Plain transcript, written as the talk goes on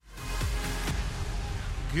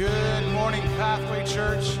Good morning, Pathway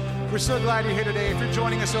Church. We're so glad you're here today. If you're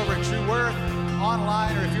joining us over at True Worth,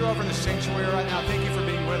 online, or if you're over in the sanctuary right now, thank you for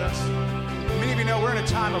being with us. Many of you know we're in a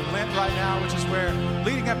time of Lent right now, which is where,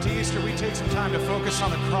 leading up to Easter, we take some time to focus on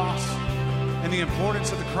the cross and the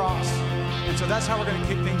importance of the cross. And so that's how we're going to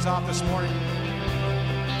kick things off this morning,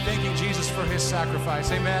 thanking Jesus for his sacrifice.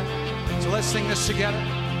 Amen. So let's sing this together.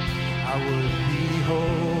 I would be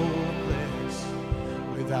hopeless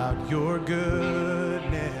without your goodness.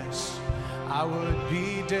 I would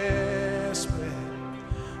be desperate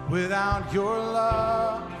without your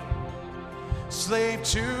love. Slave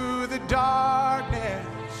to the darkness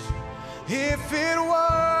if it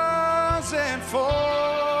wasn't for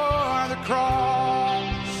the cross.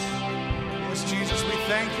 Yes, Jesus, we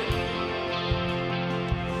thank you.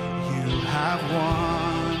 You have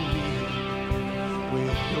won me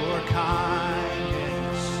with your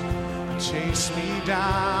kindness. Chase me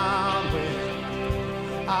down when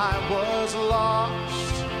I was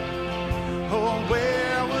lost. Oh,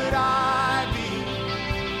 where would I be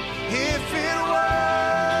if it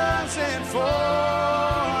wasn't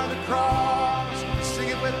for the cross? Sing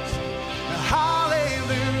it with us.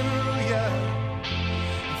 Hallelujah.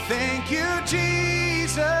 Thank you,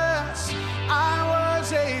 Jesus. I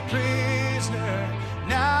was a prisoner.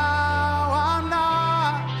 Now I'm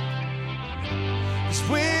not. 'Cause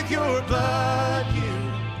with your blood, you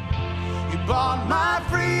bought my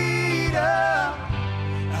freedom.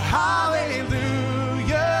 Hallelujah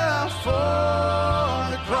for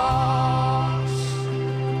the cross.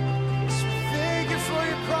 So thank you for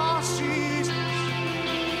your cross, Jesus.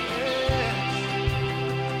 Yes.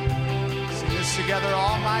 Sing this together.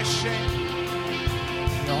 All my shame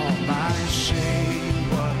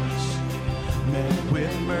was met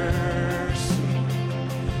with mercy.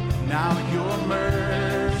 Now your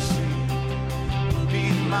mercy will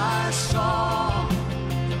be my song,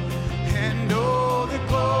 and oh, the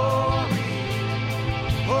glory,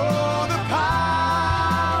 oh, the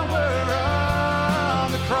power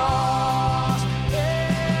of the cross.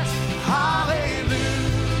 Yes,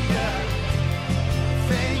 hallelujah.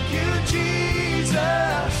 Thank you,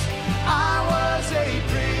 Jesus. I was a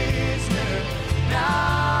prisoner.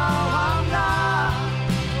 Now I'm not.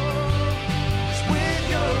 It's with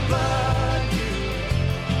your blood you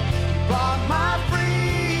bought my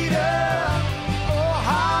freedom. Oh,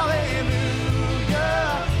 hallelujah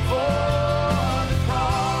for the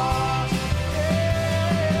cross.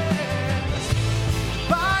 Yes.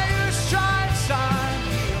 By your stripes I'm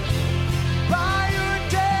healed. By your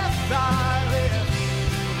death I live.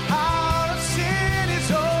 Power of sin is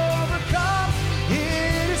overcome.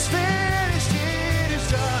 It is finished. It is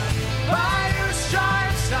done. By your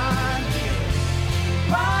stripes I'm healed.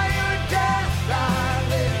 By your death I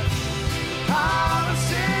live. Power of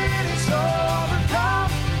sin is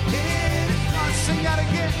overcome. It is done. Sing that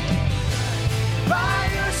again. By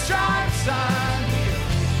your stripes I'm healed.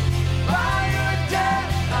 By your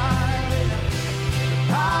death I live.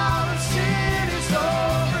 Power of sin is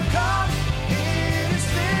overcome. It is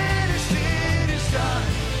finished. It is done.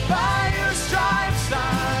 By your stripes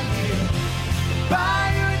I'm healed.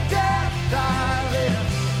 By your death I live.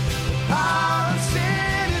 Power of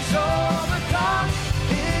sin is overcome.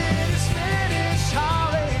 It is finished.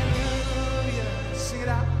 Hallelujah. Sing it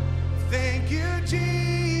out. Thank you,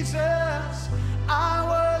 Jesus. I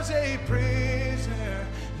was a prisoner.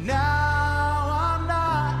 Now I'm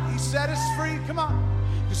not. He set us free. Come on.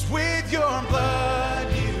 'Cause with your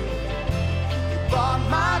blood you bought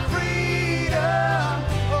my freedom.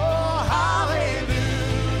 Oh, hallelujah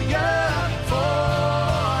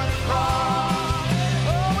for the cross.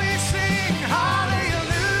 Oh, we sing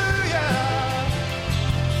hallelujah.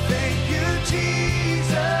 Thank you,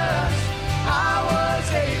 Jesus. I was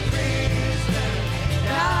a prisoner.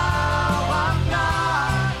 Now I'm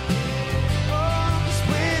not. Oh, 'cause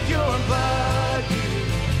with your blood you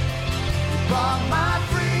bought my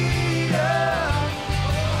freedom.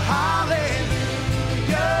 Hallelujah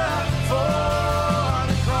for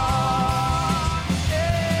the cross.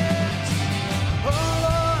 Yes. Oh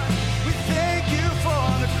Lord, we thank you for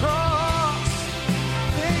the cross.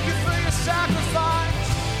 Thank you for your sacrifice,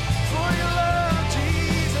 for your love,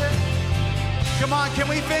 Jesus. Come on, can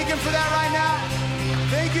we thank him for that right now?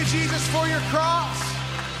 Thank you, Jesus, for your cross.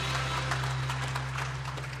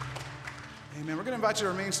 Amen. We're going to invite you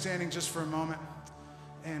to remain standing just for a moment.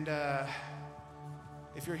 And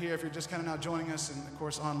if you're here, if you're just kind of now joining us, and of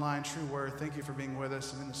course online, True Worth, thank you for being with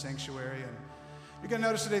us and in the sanctuary. And you're going to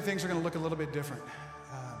notice today things are going to look a little bit different.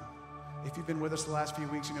 If you've been with us the last few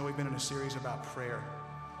weeks, you know we've been in a series about prayer.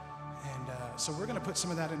 And so we're going to put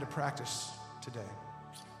some of that into practice today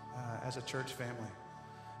as a church family.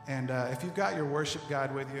 And if you've got your worship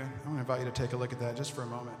guide with you, I'm going to invite you to take a look at that just for a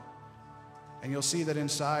moment. And you'll see that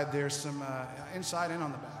inside there's some, inside and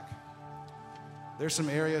on the back, there's some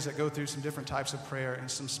areas that go through some different types of prayer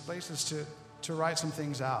and some places to write some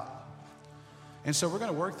things out. And so we're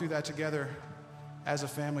going to work through that together as a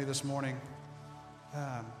family this morning.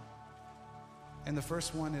 And the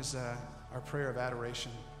first one is our prayer of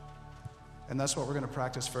adoration. And that's what we're going to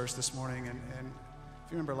practice first this morning. And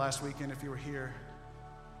if you remember last weekend, if you were here,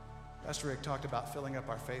 Pastor Rick talked about filling up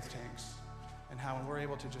our faith tanks and how when we're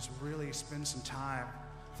able to just really spend some time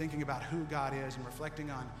thinking about who God is and reflecting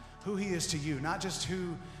on who he is to you, not just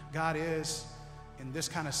who God is in this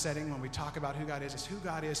kind of setting when we talk about who God is, it's who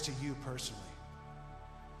God is to you personally.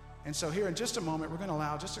 And so here in just a moment, we're going to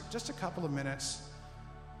allow just a couple of minutes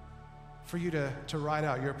for you to write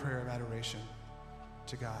out your prayer of adoration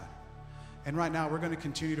to God. And right now, we're going to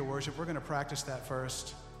continue to worship. We're going to practice that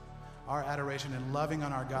first, our adoration and loving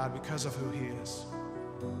on our God because of who he is.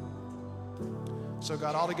 So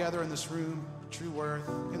God, all together in this room, True Worth,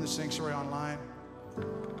 in the sanctuary online,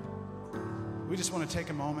 we just want to take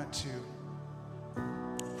a moment to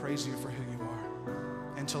praise you for who you are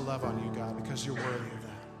and to love on you, God, because you're worthy of that.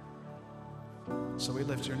 So we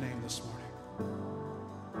lift your name this morning.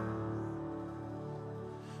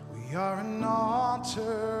 We are an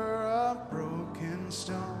altar of broken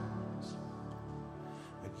stones,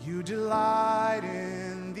 but you delight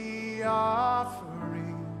in the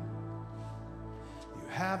offering. You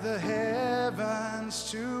have the heavens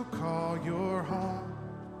to call your home,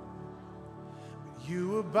 but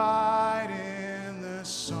you abide in the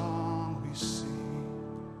song we sing.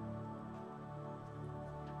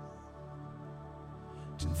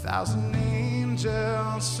 10,000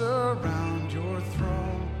 angels surround your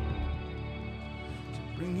throne to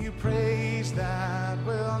bring you praise that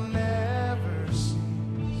will never cease.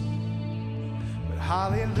 But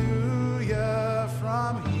hallelujah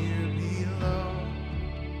from here below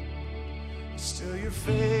is still your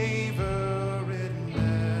favorite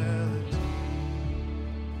melody.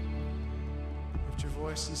 Lift your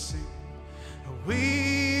voice and sing.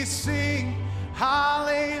 We sing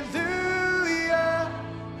hallelujah.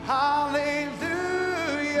 Hallelujah,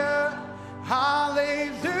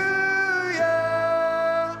 hallelujah.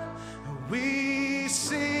 We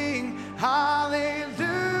sing hallelujah,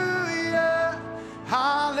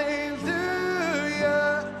 hallelujah,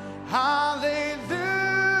 hallelujah.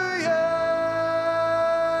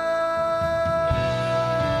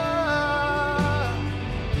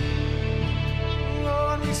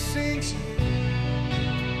 Lord, we sing to you.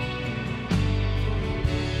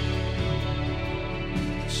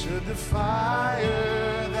 Should the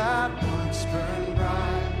fire that once burned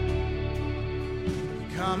bright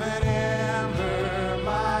become an ember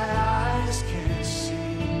my eyes can't see,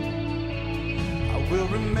 I will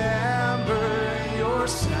remember your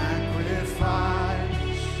sacrifice.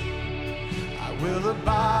 I will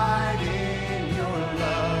abide in your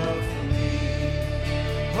love for me.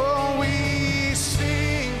 Oh, we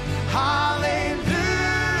sing hallelujah,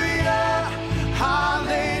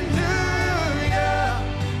 hallelujah.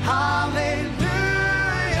 Hallelujah,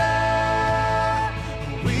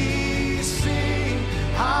 we sing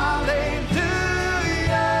hallelujah,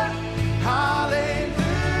 hallelujah,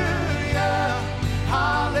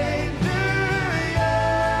 hallelujah.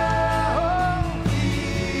 Oh, we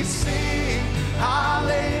sing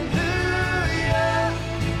hallelujah,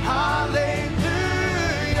 hallelujah,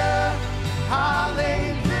 hallelujah.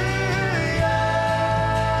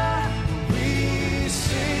 We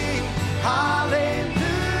sing hallelujah.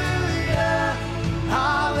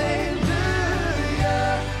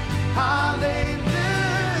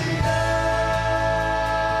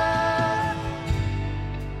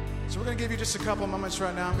 Give you just a couple moments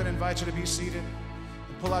right now. I'm going to invite you to be seated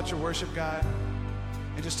and pull out your worship guide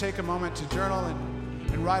and just take a moment to journal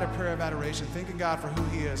and write a prayer of adoration, thanking God for who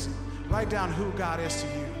he is. And write down who God is to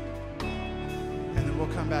you. And then we'll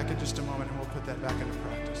come back in just a moment and we'll put that back into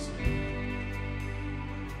practice.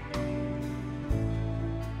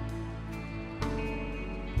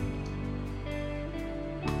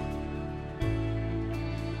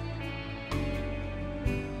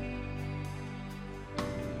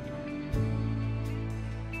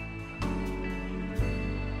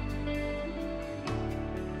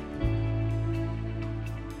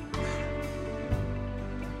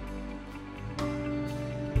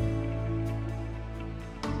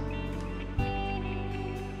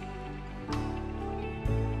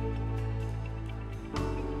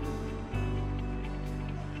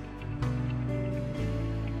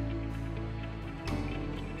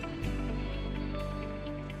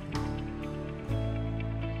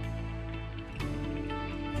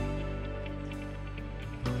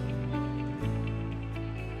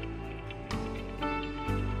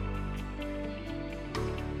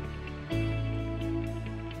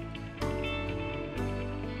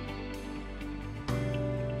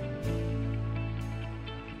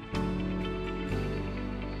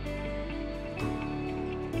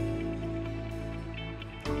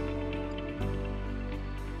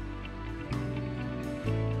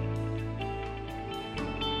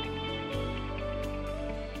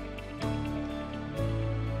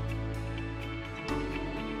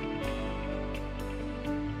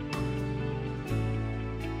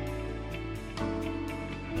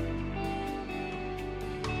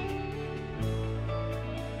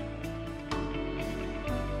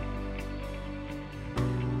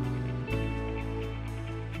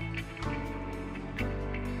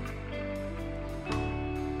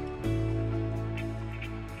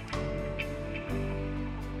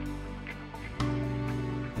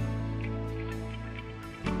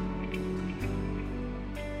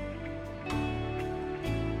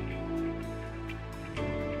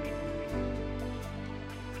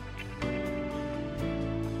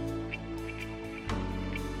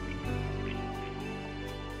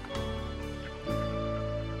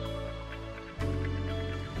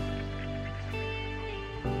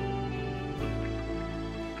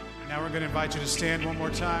 I'm going to invite you to stand one more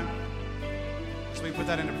time as we put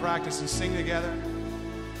that into practice and sing together.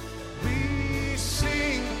 We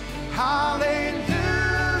sing hallelujah,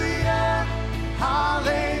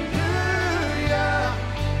 hallelujah,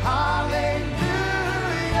 hallelujah.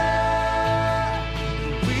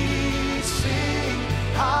 We sing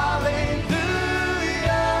hallelujah,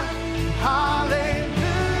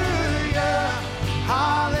 hallelujah,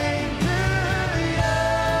 hallelujah.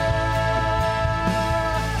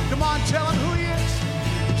 Come on, tell him who he is.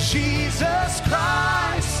 Jesus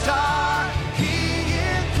Christ, our King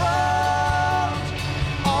enthroned.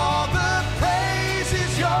 All the praise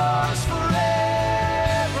is yours forevermore.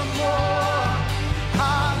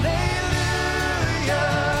 Hallelujah,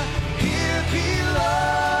 here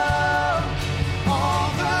below.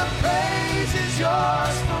 All the praise is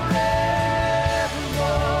yours forevermore.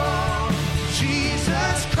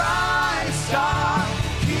 Jesus Christ, our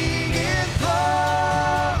King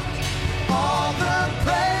enthroned. All the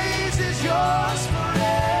praise is yours forevermore.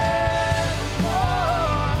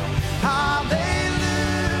 Hallelujah,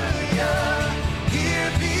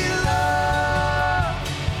 here below.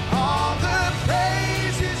 All the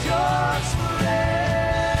praise is yours forevermore.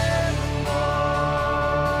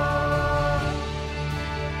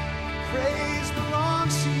 Praise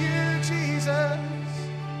belongs to you, Jesus.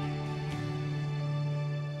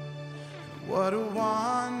 What a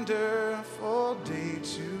wonderful day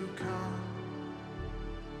to come,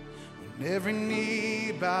 when every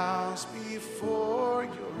knee bows before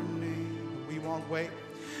your name. We won't wait,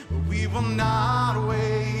 but we will not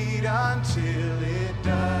wait until it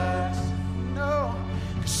does. No,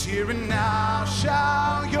 'cause here and now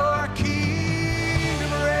shall your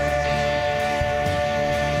kingdom reign.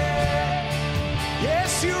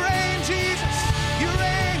 Yes, you reign, Jesus. You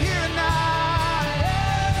reign here and now.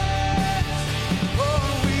 Yes.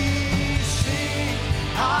 Oh, we sing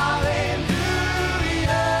hallelujah,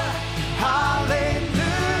 hallelujah,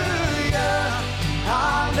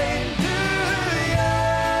 hallelujah.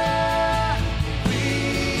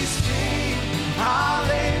 We sing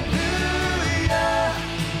hallelujah,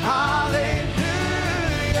 hallelujah,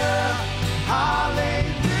 hallelujah.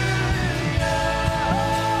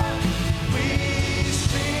 We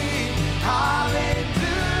sing hallelujah,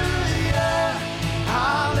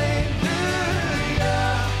 hallelujah,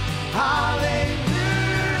 hallelujah.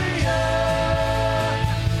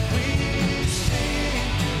 We sing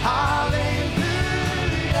hallelujah,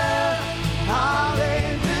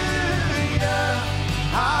 hallelujah,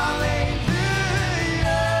 hallelujah.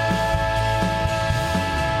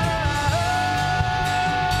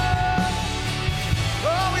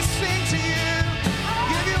 Oh, we sing to you,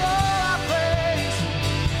 give you all our praise,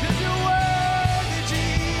 'cause you're worthy,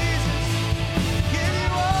 Jesus. Give you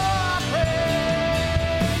all our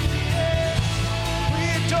praise, yes. We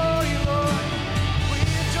adore you, Lord. We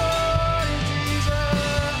adore you,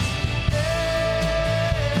 Jesus. Yeah.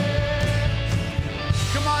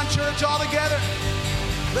 Come on, church, all together.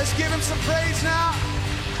 Let's give him some praise now.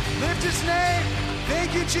 Lift his name.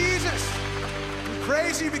 Thank you, Jesus. We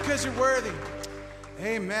praise you because you're worthy.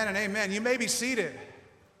 Amen and amen. You may be seated.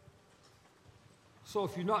 So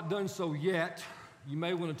if you've not done so yet, you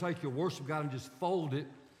may want to take your worship guide and just fold it.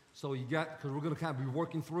 So you got, because we're going to kind of be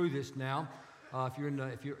working through this now.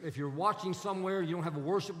 If you're watching somewhere, you don't have a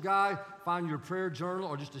worship guide, find your prayer journal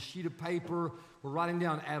or just a sheet of paper. We're writing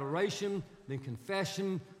down adoration, then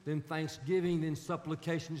confession, then thanksgiving, then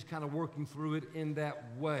supplication, just kind of working through it in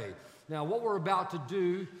that way. Now, what we're about to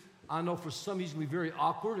do, I know for some of you it's going to be very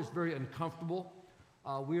awkward. It's very uncomfortable.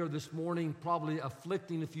 We are this morning probably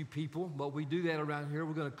afflicting a few people, but we do that around here.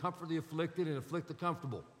 We're going to comfort the afflicted and afflict the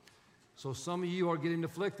comfortable. So some of you are getting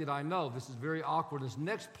afflicted. I know this is very awkward. This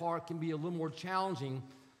next part can be a little more challenging.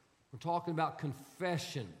 We're talking about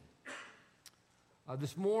confession.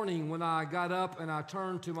 This morning when I got up and I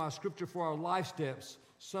turned to my scripture for our life steps,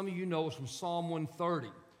 some of you know it's from Psalm 130.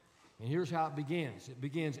 And here's how it begins. It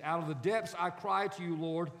begins, out of the depths I cry to you,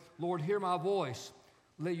 Lord. Lord, hear my voice.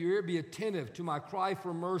 Let your ear be attentive to my cry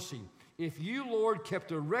for mercy. If you, Lord,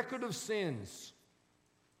 kept a record of sins,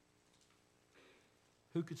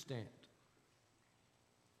 who could stand?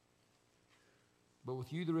 But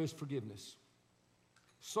with you there is forgiveness,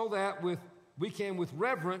 so that we can with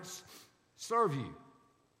reverence serve you.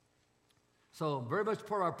 So very much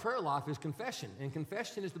part of our prayer life is confession, and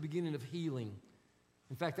confession is the beginning of healing.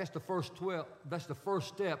 In fact, that's the first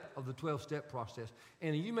step of the 12-step process.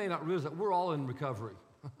 And you may not realize that we're all in recovery.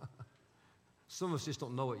 Some of us just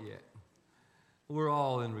don't know it yet. We're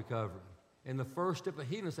all in recovery. And the first step of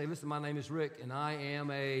healing is say, listen, my name is Rick, and I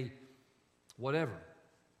am a whatever.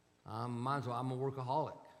 I'm a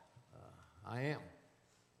workaholic. I am.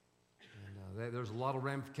 There's a lot of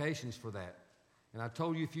ramifications for that. And I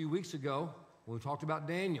told you a few weeks ago when we talked about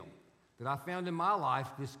Daniel that I found in my life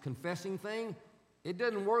this confessing thing, it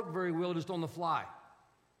doesn't work very well just on the fly.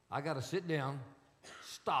 I got to sit down,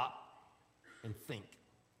 stop, and think.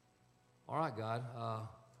 All right, God,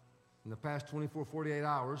 in the past 24, 48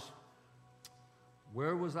 hours,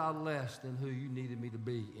 where was I less than who you needed me to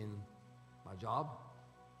be in my job,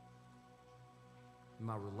 in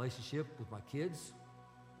my relationship with my kids,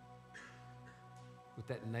 with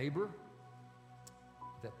that neighbor,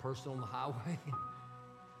 with that person on the highway?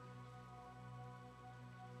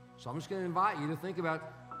 So I'm just going to invite you to think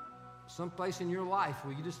about some place in your life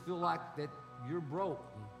where you just feel like that you're broke.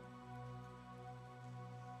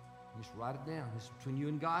 Just write it down. It's between you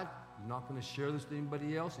and God. You're not going to share this with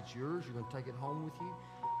anybody else. It's yours. You're going to take it home with you.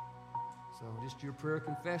 So just your prayer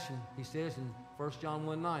confession. He says in 1 John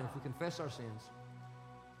 1:9, if we confess our sins,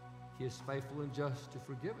 He is faithful and just to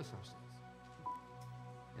forgive us our sins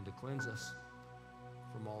and to cleanse us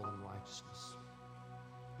from all unrighteousness.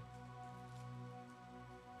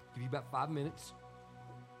 Give you about 5 minutes.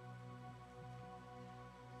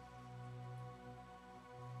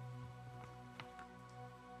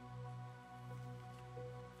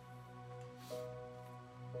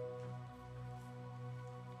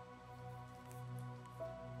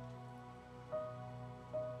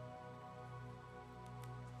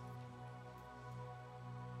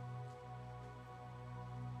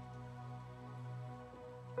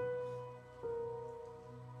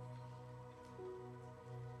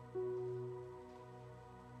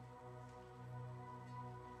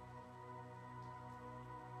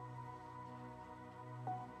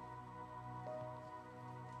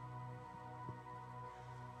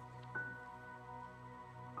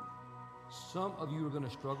 Some of you are going to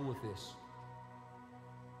struggle with this.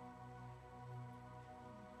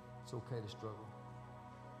 It's okay to struggle.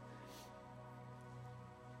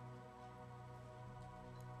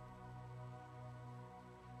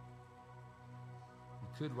 You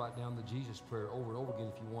could write down the Jesus prayer over and over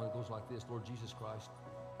again if you want. It goes like this: Lord Jesus Christ,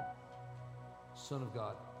 Son of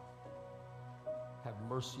God, have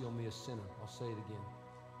mercy on me, a sinner. I'll say it again.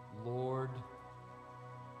 Lord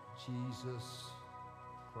Jesus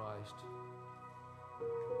Christ,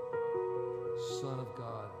 Son of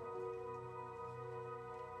God,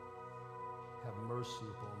 have mercy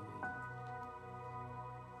upon me,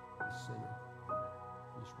 the sinner.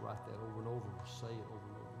 Just write that over and over, or say it over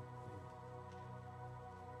and over.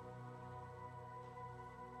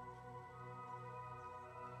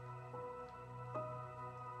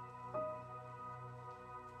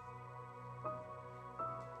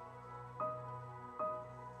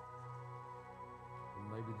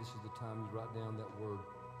 Maybe this is the time you write down that word,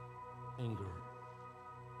 anger,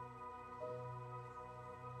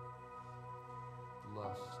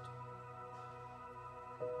 lust,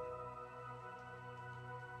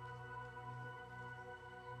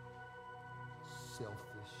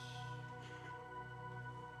 selfish,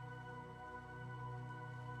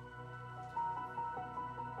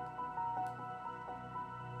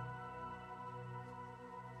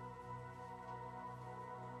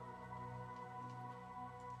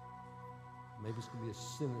 maybe it's going to be a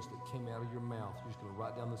sentence that came out of your mouth. You're just going to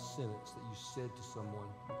write down the sentence that you said to someone.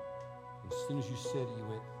 And as soon as you said it, you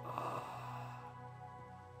went, ah,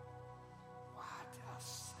 why did I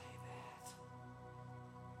say that?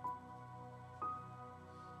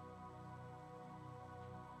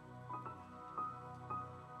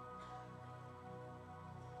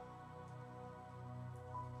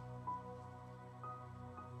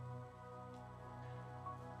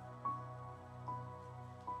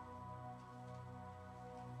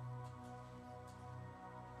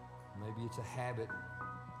 Maybe it's a habit.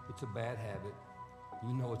 It's a bad habit.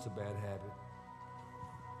 You know it's a bad habit.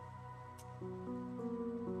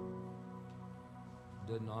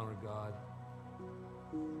 Doesn't honor God.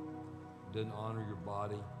 Doesn't honor your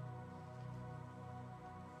body.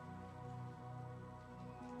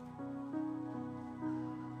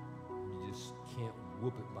 You just can't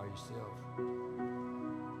whoop it by yourself.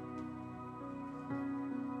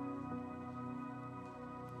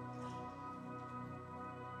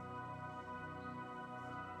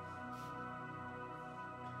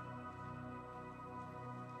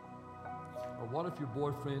 Or what if your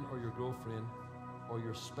boyfriend or your girlfriend or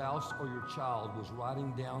your spouse or your child was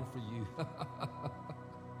writing down for you,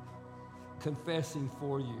 confessing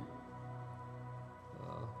for you?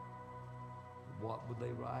 What would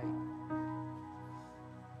they write?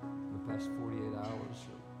 In the past 48 hours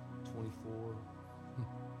or 24,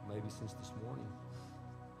 maybe since this morning.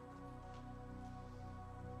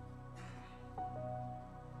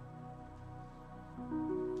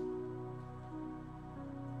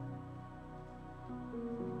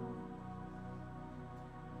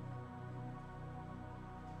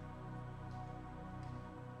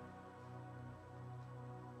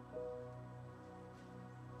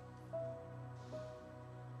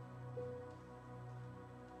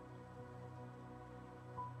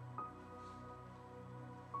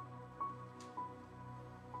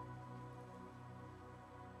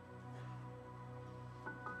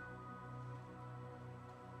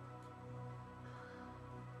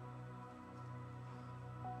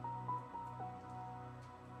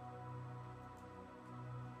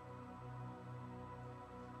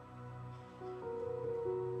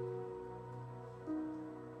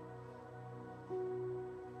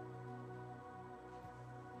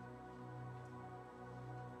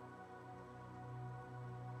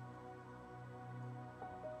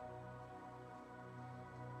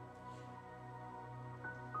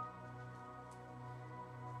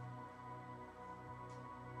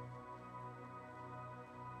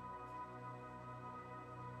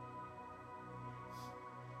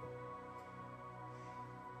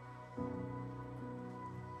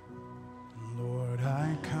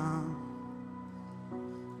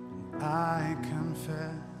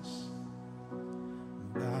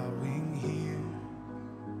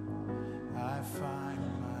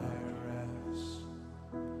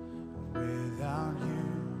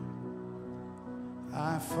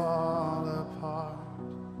 fall apart,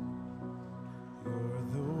 you're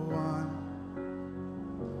the one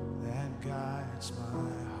that guides my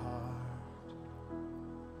heart.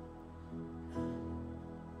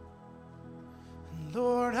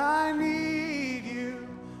 Lord, I need you.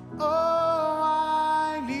 Oh,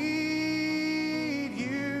 I need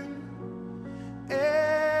you.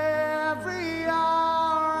 Every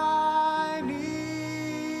hour I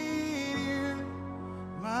need you.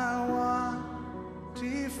 My one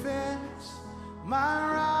defense,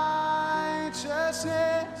 my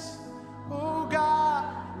righteousness. Oh God,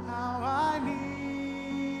 how I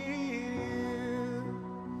need you.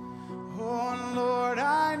 Oh Lord,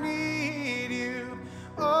 I need you.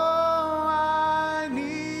 Oh, I need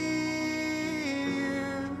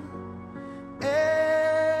you.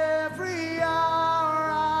 Every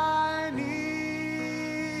hour I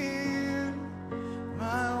need you.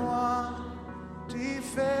 My one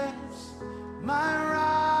defense, my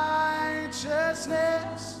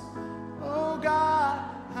righteousness. Oh God,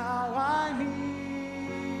 how I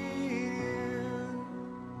need you.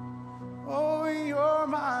 Oh, you're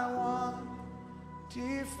my one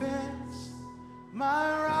defense, my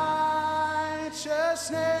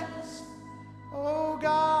righteousness. Oh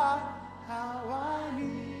God, how I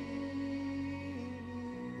need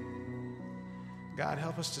you. God,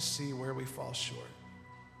 help us to see where we fall short.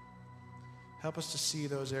 Help us to see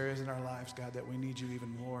those areas in our lives, God, that we need you even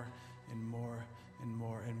more and more and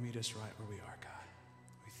more, and meet us right where we are, God.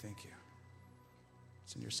 We thank you.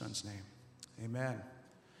 It's in your Son's name. Amen.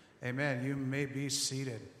 Amen. You may be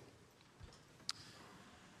seated.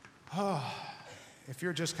 Oh, if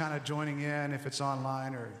you're just kind of joining in, if it's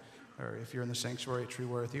online or if you're in the sanctuary at True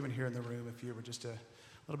Worth, even here in the room, if you were just a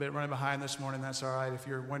little bit running behind this morning, that's all right. If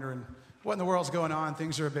you're wondering what in the world's going on,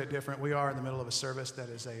 things are a bit different. We are in the middle of a service that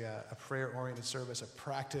is a prayer-oriented service, a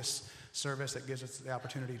practice service that gives us the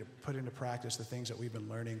opportunity to put into practice the things that we've been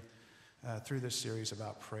learning through this series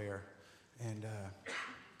about prayer. And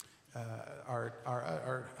our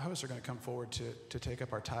hosts are going to come forward to take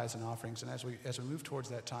up our tithes and offerings. And as we move towards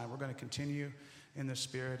that time, we're going to continue in the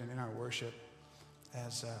Spirit and in our worship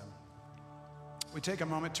as we take a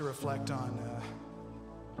moment to reflect on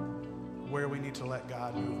where we need to let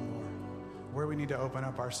God move more, where we need to open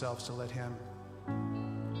up ourselves to let Him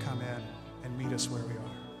come in and meet us where we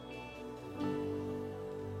are.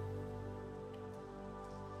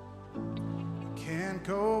 Can't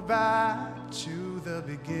go back to the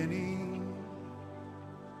beginning.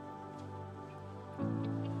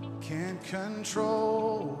 Can't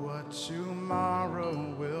control what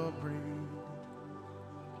tomorrow will bring.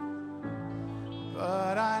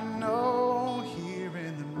 But I know here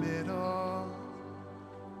in the middle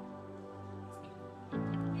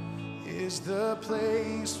is the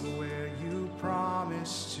place where you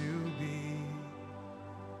promised to be.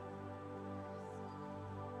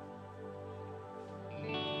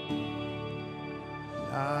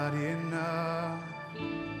 Not enough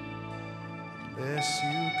unless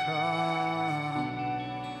you come.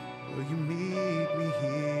 Will you meet me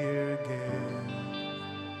here again?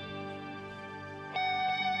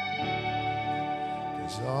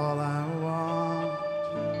 'Cause all I want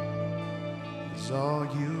is all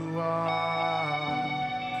you are.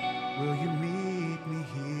 Will you meet me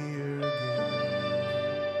here again?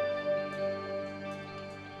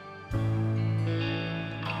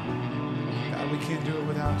 God, we can't do it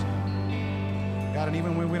without you. God, and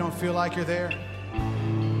even when we don't feel like you're there,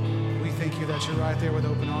 we thank you that you're right there with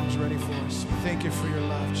open arms ready for us. We thank you for your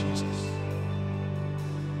love, Jesus.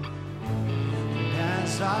 And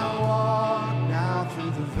as I walk now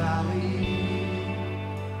through the valley,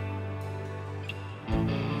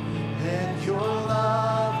 let your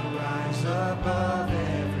love rise above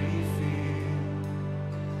every fear.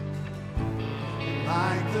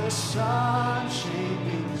 Like the sun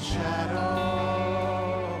shaping the shadow,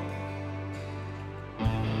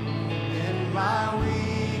 in my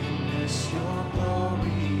weakness your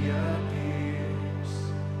glory appears.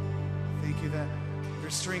 Thank you that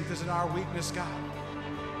your strength is in our weakness, God.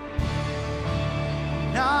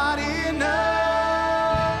 Not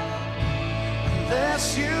enough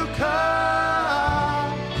unless you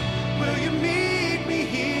come. Will you meet me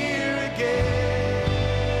here again?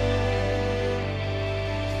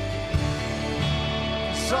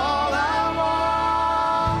 'Cause all I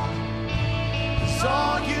want is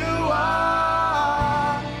all you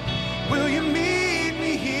are. Will you meet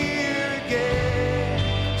me here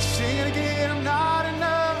again? Sing it again. I'm not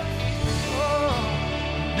enough. Oh,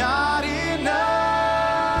 not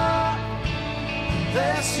enough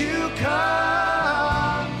unless you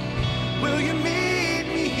come. Will you meet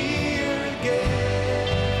me here again?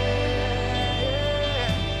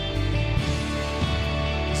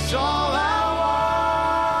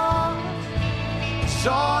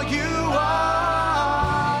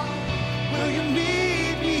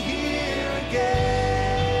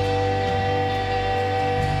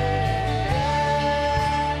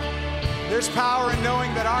 power in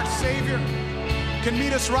knowing that our Savior can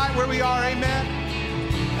meet us right where we are. Amen.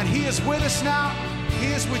 And He is with us now. He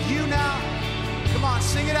is with you now. Come on,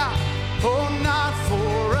 sing it out. Oh, not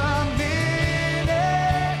for a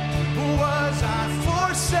minute was I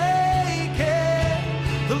forsaken.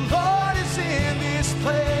 The Lord is in this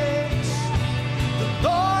place. The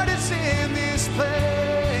Lord is in this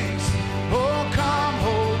place. Oh, come,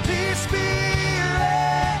 Holy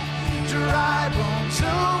Spirit, dry bones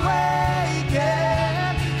awaken.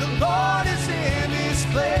 The Lord is in this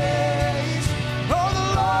place. Oh, the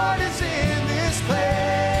Lord is in this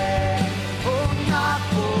place. Oh, not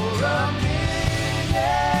for a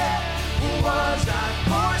minute was I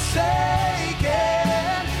forsaken.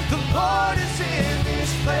 The Lord is in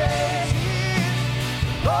this place.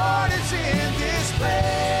 The Lord is in this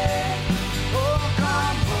place. Oh,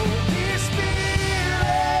 come, Holy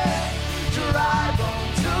Spirit, dry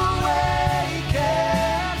bones awaken.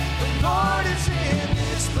 The Lord is in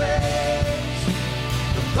this place.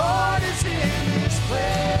 The Lord is in this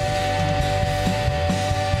place.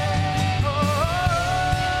 Oh.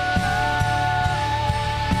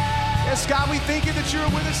 Yes, God, we thank you that you're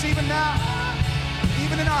with us even now,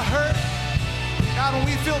 even in our hurt. God, when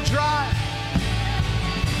we feel dry,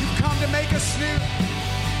 you've come to make us new.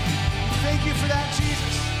 Thank you for that,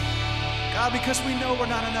 Jesus. God, because we know we're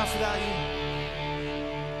not enough without you.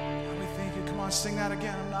 God, we thank you. Come on, sing that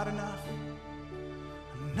again. I'm not enough.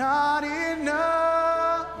 I'm not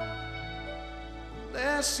enough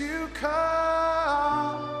unless you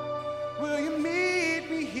come. Will you meet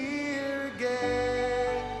me here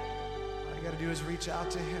again? All you got to do is reach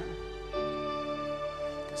out to Him.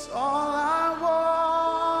 'Cause all I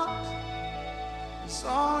want is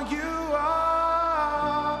all you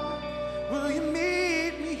are. Will you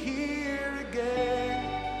meet me here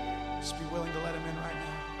again? Just be willing to let Him in right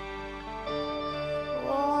now.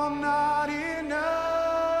 Oh, I'm not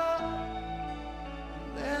enough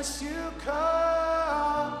unless you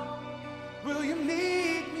come. Will you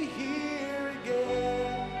meet me here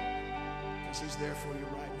again? Because He's there for you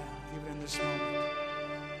right now, even in this moment.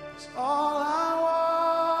 It's all I want.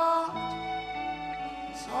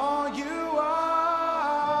 It's all you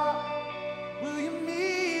are. Will you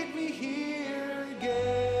meet me here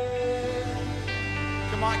again?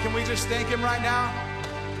 Come on, can we just thank Him right now?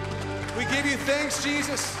 We give you thanks,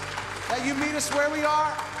 Jesus, that you meet us where we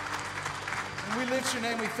are. And we lift your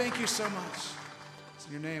name. We thank you so much. It's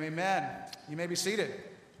in your name, amen. You may be seated.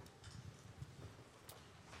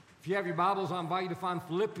 If you have your Bibles, I invite you to find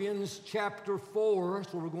Philippians chapter 4.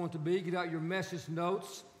 That's where we're going to be. Get out your message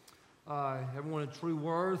notes. Everyone at True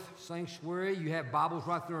Worth Sanctuary, you have Bibles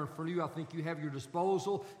right there in front of you. I think you have your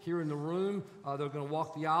disposal here in the room. They're going to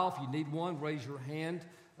walk the aisle. If you need one, raise your hand.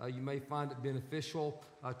 You may find it beneficial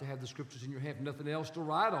to have the scriptures in your hand. If nothing else to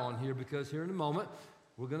write on here, because here in a moment,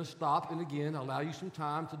 we're going to stop and again allow you some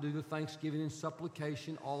time to do the thanksgiving and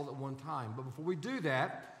supplication all at one time. But before we do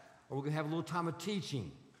that, we're going to have a little time of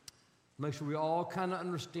teaching. Make sure we all kind of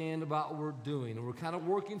understand about what we're doing. And we're kind of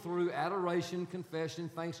working through adoration, confession,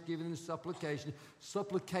 thanksgiving, and supplication.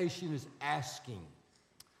 Supplication is asking.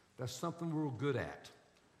 That's something we're good at.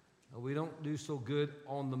 We don't do so good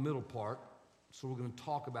on the middle part, so we're going to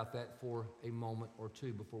talk about that for a moment or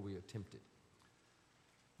two before we attempt it.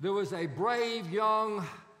 There was a brave, young,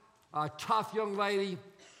 tough young lady,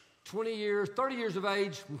 30 years of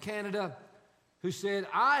age from Canada, who said,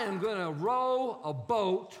 I am going to row a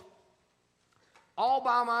boat all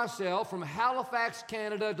by myself from Halifax,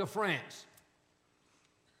 Canada to France.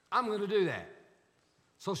 I'm going to do that.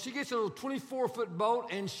 So she gets a little 24-foot boat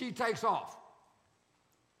and she takes off.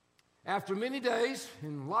 After many days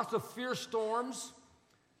and lots of fierce storms,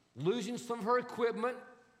 losing some of her equipment,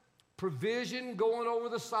 provision going over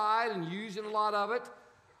the side and using a lot of it,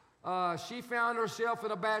 she found herself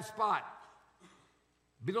in a bad spot.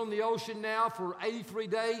 Been on the ocean now for 83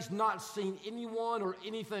 days, not seen anyone or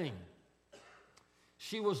anything.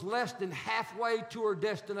 She was less than halfway to her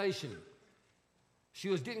destination. She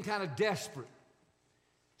was getting kind of desperate.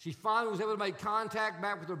 She finally was able to make contact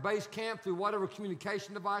back with her base camp through whatever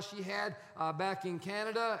communication device she had back in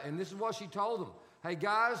Canada, and this is what she told them. Hey,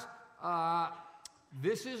 guys,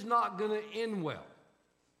 this is not going to end well.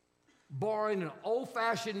 Barring an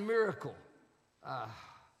old-fashioned miracle,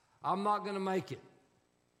 I'm not going to make it.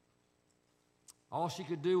 All she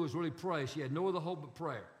could do was really pray. She had no other hope but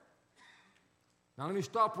prayer. Now, let me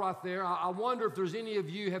stop right there. I wonder if there's any of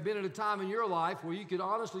you have been at a time in your life where you could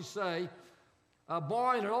honestly say,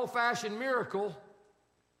 barring an old-fashioned miracle,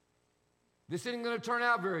 this isn't going to turn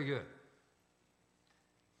out very good.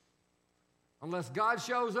 Unless God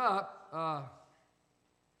shows up,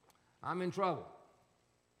 I'm in trouble.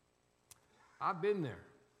 I've been there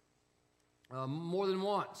more than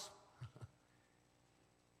once.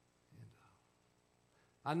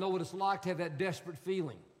 I know what it's like to have that desperate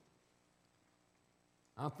feeling.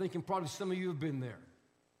 I'm thinking probably some of you have been there.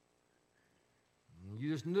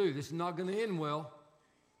 You just knew this is not going to end well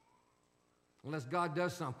unless God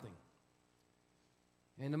does something.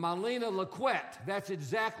 And to Mylena Laquette, that's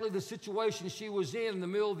exactly the situation she was in the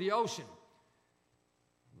middle of the ocean.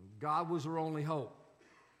 God was her only hope.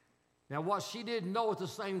 Now, what she didn't know at the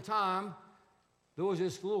same time, there was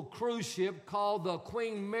this little cruise ship called the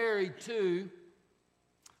Queen Mary II,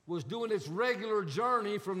 was doing its regular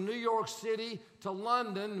journey from New York City to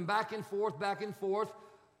London and back and forth, back and forth.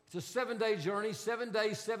 It's a 7-day journey, 7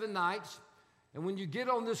 days, 7 nights. And when you get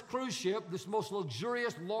on this cruise ship, this most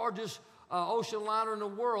luxurious, largest ocean liner in the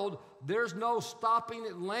world, there's no stopping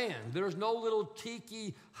at land. There's no little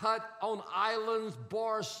tiki hut on islands,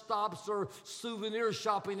 bar stops, or souvenir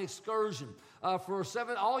shopping excursion.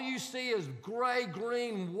 All you see is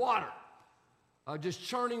gray-green water, just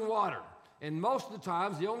churning water. And most of the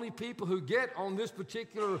times, the only people who get on this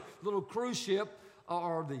particular little cruise ship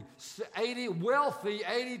are the wealthy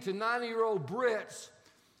 80 to 90-year-old Brits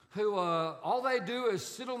who all they do is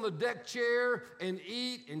sit on the deck chair and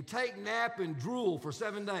eat and take nap and drool for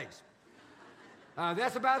 7 days.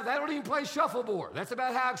 That's about it. They don't even play shuffleboard. That's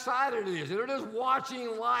about how excited it is. They're just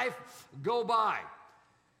watching life go by.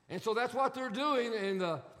 And so that's what they're doing, and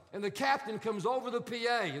the captain comes over the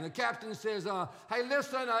PA, and the captain says, hey,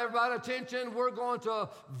 listen, everybody, attention. We're going to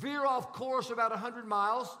veer off course about 100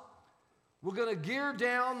 miles. We're going to gear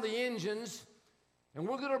down the engines, and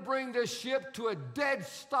we're going to bring this ship to a dead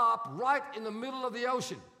stop right in the middle of the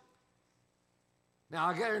ocean. Now,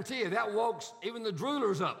 I guarantee you, that woke even the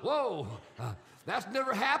droolers up. Whoa, that's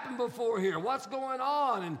never happened before here. What's going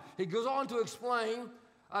on? And he goes on to explain,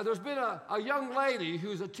 there's been a young lady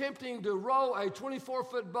who's attempting to row a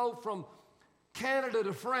 24-foot boat from Canada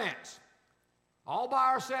to France, all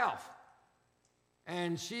by herself.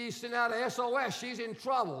 And she sent out a SOS. She's in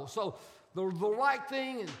trouble. So the right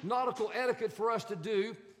thing in nautical etiquette for us to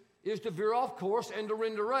do is to veer off course and to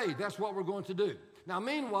render aid. That's what we're going to do. Now,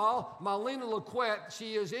 meanwhile, Mylena Laquette,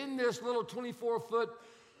 she is in this little 24-foot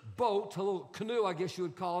boat, a little canoe, I guess you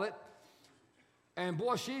would call it. And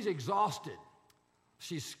boy, she's exhausted.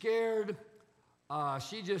 She's scared.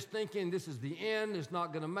 She's just thinking this is the end. It's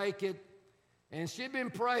not going to make it. And she'd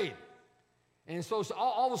been praying. And so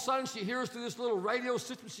all of a sudden, she hears through this little radio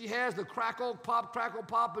system she has, the crackle, pop,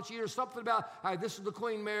 but she hears something about, all right, this is the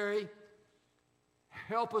Queen Mary.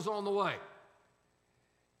 Help is on the way.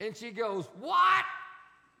 And she goes, what?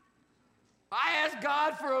 I asked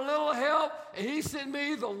God for a little help, and he sent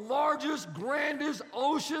me the largest, grandest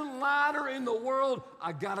ocean liner in the world.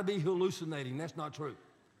 I got to be hallucinating. That's not true.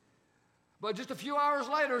 But just a few hours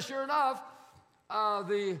later, sure enough,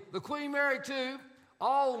 the Queen Mary II,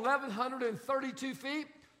 all 1,132 feet,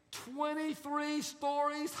 23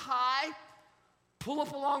 stories high, pull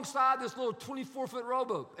up alongside this little 24-foot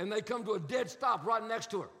rowboat, and they come to a dead stop right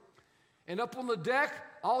next to her. And up on the deck,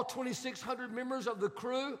 all 2,600 members of the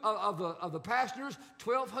crew, of the passengers,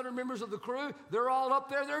 1,200 members of the crew, they're all up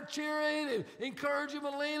there. They're cheering and encouraging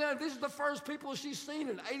Mylena. And this is the first people she's seen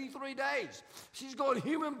in 83 days. She's going,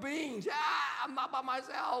 human beings, I'm not by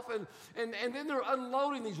myself. And then they're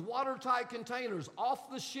unloading these watertight containers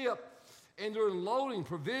off the ship, and they're unloading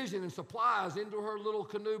provision and supplies into her little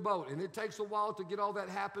canoe boat. And it takes a while to get all that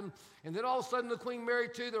happen. And then all of a sudden, the Queen Mary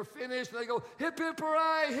II, they're finished, and they go, hip, hip,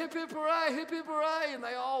 hooray, hip, hip, hooray, hip, hip, hooray. And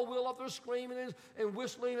they all wheel up there screaming and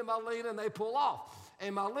whistling at Mylena, and they pull off.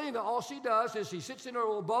 And Mylena, all she does is she sits in her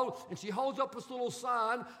little boat, and she holds up this little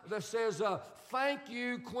sign that says, thank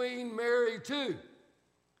you, Queen Mary II.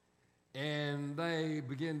 And they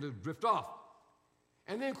begin to drift off.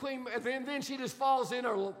 And then she just falls in,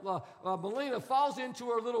 Mylena falls into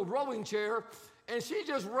her little rowing chair, and she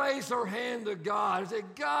just raised her hand to God and said,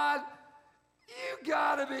 God, you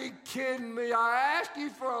got to be kidding me. I asked you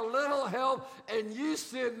for a little help, and you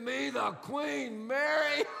sent me the Queen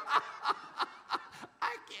Mary.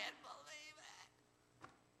 I can't believe it.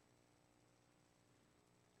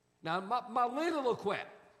 Now, Mylena Laquette,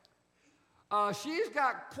 she's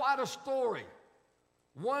got quite a story.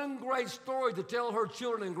 One great story to tell her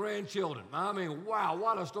children and grandchildren. I mean, wow,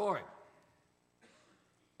 what a story.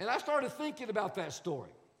 And I started thinking about that story.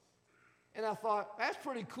 And I thought, that's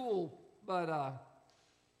pretty cool, but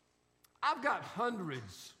I've got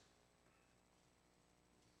hundreds,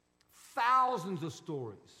 thousands of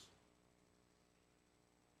stories.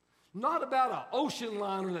 Not about an ocean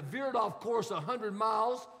liner that veered off course 100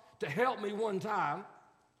 miles to help me one time.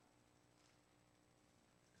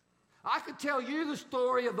 I could tell you the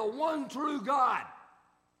story of the one true God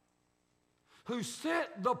who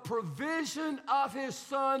sent the provision of his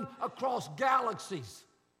Son across galaxies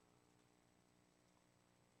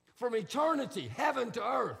from eternity, heaven to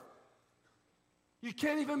earth. You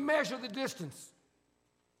can't even measure the distance.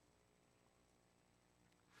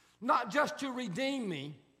 Not just to redeem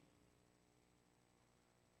me,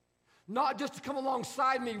 not just to come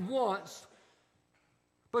alongside me once,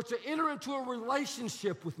 but to enter into a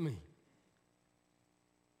relationship with me.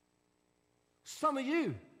 Some of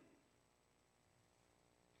you.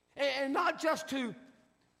 And not just to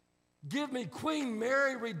give me Queen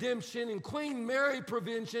Mary redemption and Queen Mary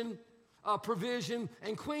provision,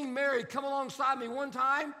 and Queen Mary come alongside me one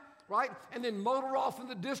time, right? And then motor off in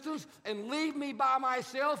the distance and leave me by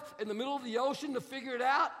myself in the middle of the ocean to figure it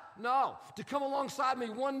out? No. To come alongside me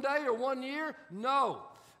one day or 1 year? No.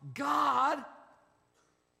 God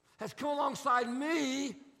has come alongside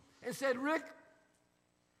me and said, Rick,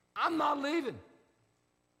 I'm not leaving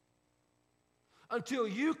until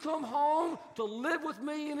you come home to live with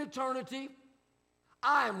me in eternity.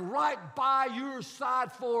 I am right by your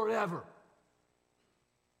side forever.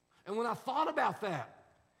 And when I thought about that,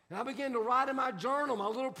 and I began to write in my journal, my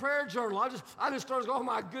little prayer journal, I just started going, oh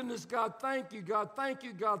my goodness, God, thank you, God, thank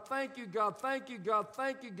you, God, thank you, God, thank you, God,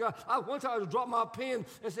 thank you, God. One time I just dropped my pen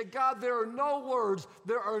and said, God, there are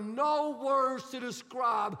no words to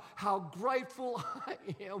describe how grateful I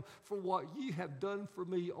am for what you have done for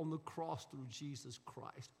me on the cross through Jesus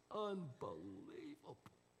Christ. Unbelievable.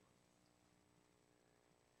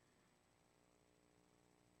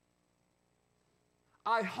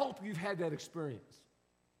 I hope you've had that experience.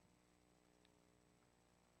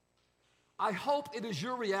 I hope it is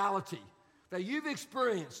your reality that you've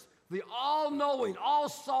experienced the all-knowing,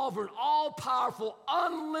 all-sovereign, all-powerful,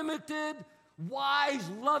 unlimited, wise,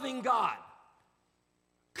 loving God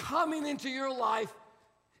coming into your life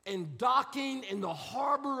and docking in the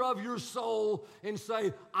harbor of your soul and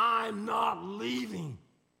say, I'm not leaving.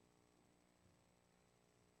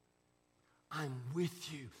 I'm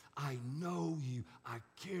with you. I know you. I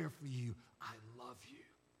care for you. I love you.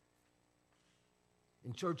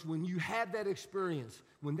 In church, when you have that experience,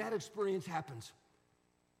 when that experience happens,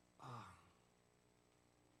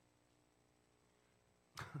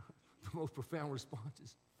 the most profound response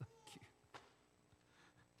is, thank you.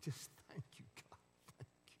 Just thank you, God. Thank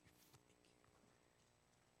you.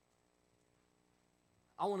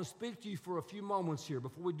 I want to speak to you for a few moments here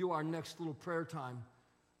before we do our next little prayer time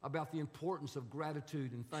about the importance of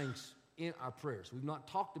gratitude and thanks in our prayers. We've not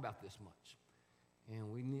talked about this much.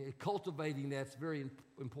 And cultivating that's very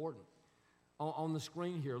important. On the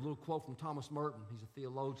screen here, a little quote from Thomas Merton. He's a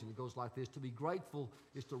theologian. It goes like this: to be grateful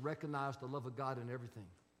is to recognize the love of God in everything.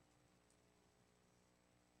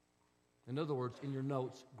 In other words, in your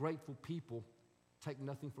notes, grateful people take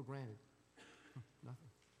nothing for granted. Nothing.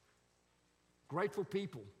 Grateful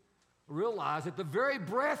people realize that the very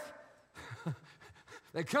breath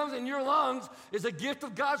that comes in your lungs is a gift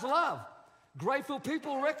of God's love. Grateful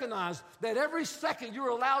people recognize that every second you're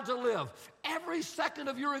allowed to live, every second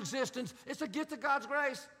of your existence, it's a gift of God's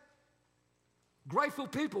grace. Grateful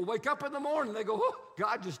people wake up in the morning, they go, oh,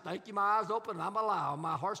 God, just thank you, my eyes open, and I'm alive,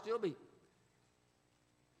 my heart still beats.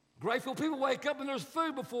 Grateful people wake up and there's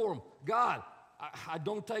food before them. God, I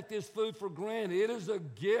don't take this food for granted. It is a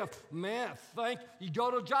gift. Man, thank you. You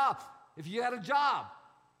go to a job. If you had a job,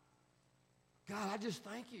 God, I just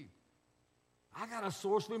thank you. I got a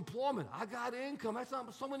source of employment. I got income. That's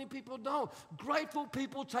not, so many people don't. Grateful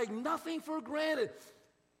people take nothing for granted.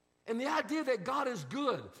 And the idea that God is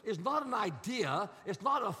good is not an idea. It's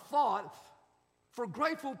not a thought. For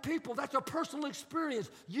grateful people, that's a personal experience.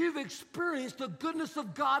 You've experienced the goodness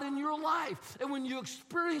of God in your life. And when you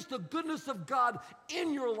experience the goodness of God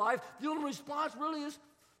in your life, the only response really is,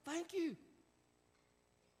 thank you.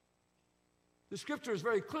 The scripture is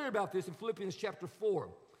very clear about this in Philippians chapter 4.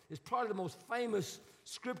 It's probably the most famous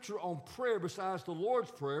scripture on prayer besides the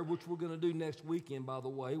Lord's Prayer, which we're going to do next weekend, by the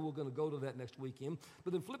way. We're going to go to that next weekend.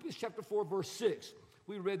 But in Philippians chapter 4, verse 6,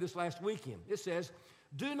 we read this last weekend. It says,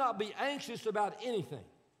 do not be anxious about anything.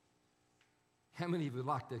 How many of you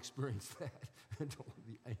like to experience that? Don't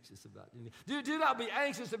be anxious about anything. Do not be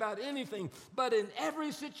anxious about anything, but in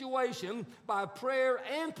every situation, by prayer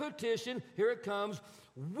and petition, here it comes,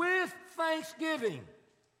 with thanksgiving,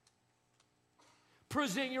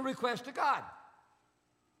 present your request to God.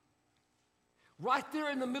 Right there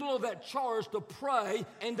in the middle of that charge to pray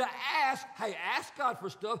and to ask, hey, ask God for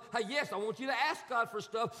stuff. Hey, yes, I want you to ask God for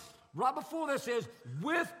stuff. Right before that says,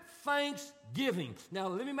 with thanksgiving. Now,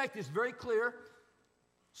 let me make this very clear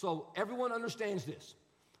so everyone understands this.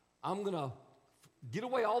 I'm going to Get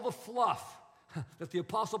away all the fluff that the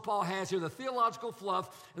Apostle Paul has here, the theological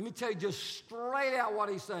fluff. Let me tell you just straight out what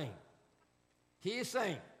he's saying. He is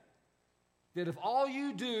saying that if all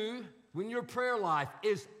you do when your prayer life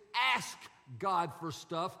is ask God for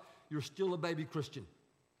stuff, you're still a baby Christian.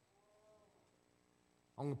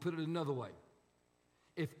 I'm going to put it another way.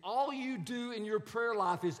 If all you do in your prayer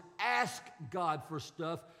life is ask God for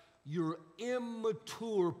stuff, you're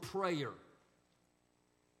immature prayer.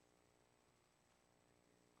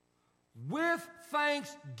 With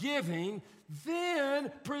thanksgiving,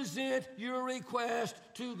 then present your request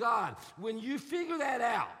to God. When you figure that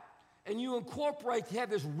out and you incorporate to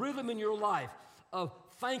have this rhythm in your life of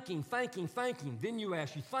thanking, then you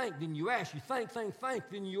ask, you thank, then you ask, you thank,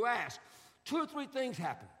 then you ask. 2 or 3 things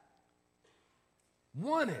happen.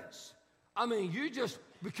 One is, you just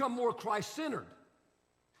become more Christ-centered.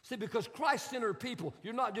 See, because Christ-centered people,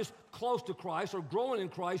 you're not just close to Christ or growing in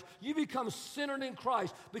Christ, you become centered in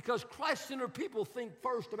Christ because Christ-centered people think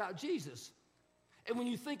first about Jesus. And when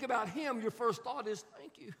you think about him, your first thought is,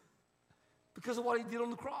 thank you, because of what he did on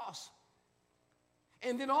the cross.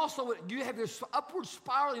 And then also, you have this upward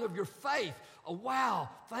spiraling of your faith. Oh, wow,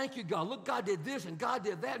 thank you, God. Look, God did this and God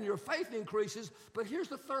did that, and your faith increases. But here's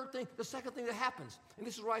the second thing that happens. And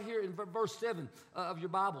this is right here in verse 7 of your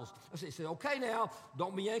Bibles. It says, okay, now,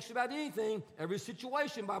 don't be anxious about anything. Every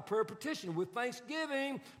situation by prayer petition with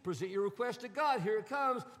thanksgiving, present your request to God. Here it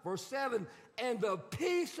comes, verse 7. And the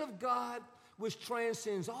peace of God, which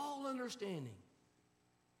transcends all understanding,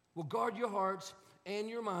 will guard your hearts and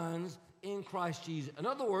your minds in Christ Jesus. In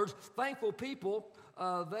other words, thankful people,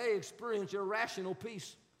 they experience irrational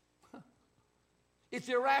peace. It's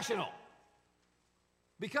irrational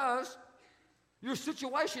because your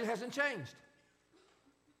situation hasn't changed.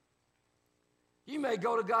 You may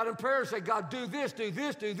go to God in prayer and say, God, do this,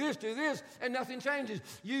 and nothing changes.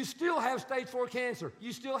 You still have stage 4 cancer.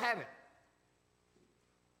 You still have it.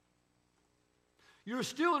 You're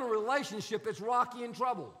still in a relationship that's rocky and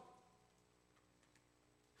troubled.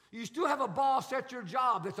 You still have a boss at your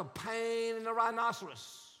job that's a pain in the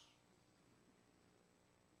rhinoceros.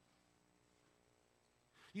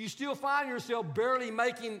 You still find yourself barely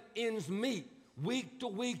making ends meet, week to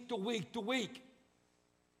week to week to week.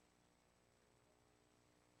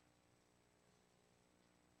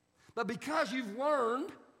 But because you've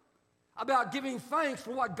learned about giving thanks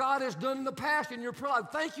for what God has done in the past in your prayer life.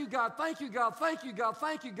 Thank you, God, thank you, God, thank you, God,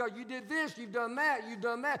 thank you, God. You did this, you've done that,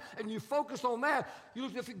 and you focus on that. You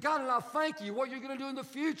look at God and I thank you, what you're going to do in the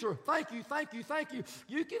future. Thank you, thank you, thank you.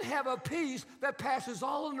 You can have a peace that passes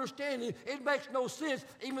all understanding. It makes no sense,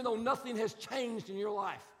 even though nothing has changed in your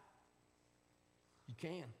life. You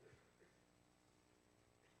can.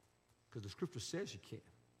 Because the scripture says you can.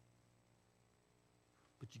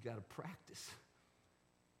 But you got to practice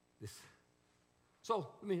this. So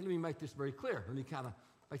let me make this very clear. Let me kind of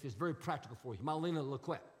make this very practical for you. Marlena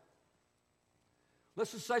Lequette.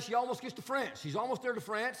 Let's just say she almost gets to France. She's almost there to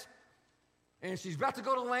France, and she's about to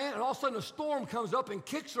go to land, and all of a sudden a storm comes up and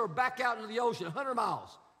kicks her back out into the ocean, 100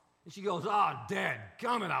 miles. And she goes,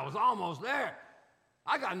 dadgummit, I was almost there.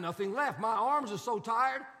 I got nothing left. My arms are so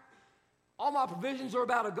tired. All my provisions are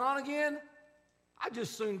about to gone again. I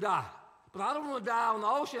just soon die. But I don't want to die on the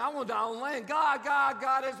ocean. I want to die on land.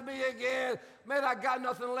 God, it's me again. Man, I got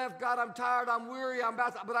nothing left. God, I'm tired. I'm weary.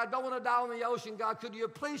 But I don't want to die on the ocean. God, could you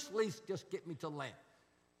please at least just get me to land?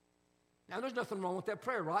 Now, there's nothing wrong with that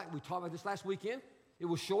prayer, right? We talked about this last weekend. It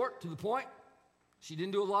was short, to the point. She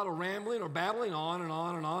didn't do a lot of rambling or babbling on and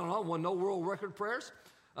on and on and on. Wasn't no world record prayers.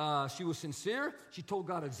 She was sincere. She told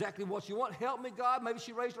God exactly what she wanted. Help me, God. Maybe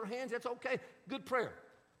she raised her hands. That's okay. Good prayer.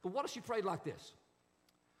 But what if she prayed like this?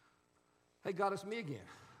 Hey, God, it's me again.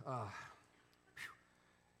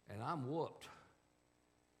 And I'm whooped.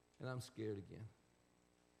 And I'm scared again.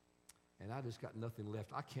 And I just got nothing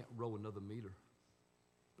left. I can't row another meter.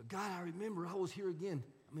 But God, I remember I was here again.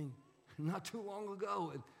 Not too long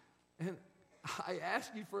ago. And I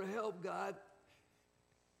asked you for help, God.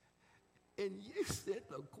 And you sent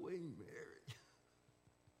the Queen Mary.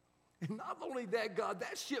 And not only that, God,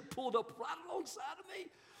 that ship pulled up right alongside of me.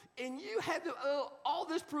 And you had all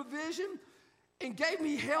this provision and gave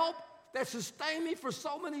me help that sustained me for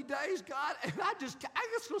so many days, God. And I just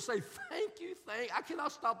going to say thank you. I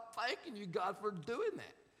cannot stop thanking you, God, for doing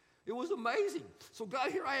that. It was amazing. So,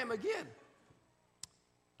 God, here I am again.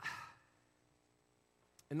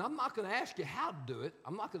 And I'm not going to ask you how to do it.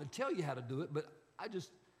 I'm not going to tell you how to do it, but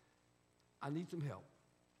I need some help.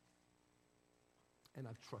 And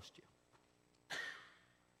I trust you.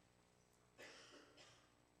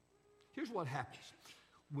 Here's what happens.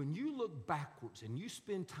 when you look backwards and you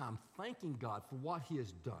spend time thanking God for what he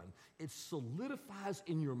has done, it solidifies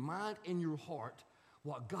in your mind and your heart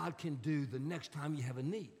what God can do the next time you have a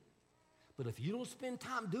need. But if you don't spend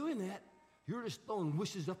time doing that, you're just throwing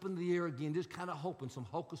wishes up in the air again, just kind of hoping some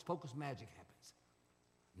hocus-pocus magic happens,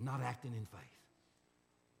 not acting in faith.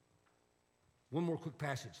 One more quick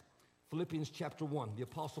passage. Philippians chapter 1, the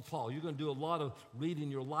Apostle Paul. You're going to do a lot of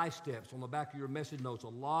reading your life steps on the back of your message notes, a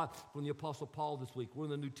lot from the Apostle Paul this week. We're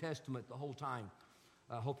in the New Testament the whole time.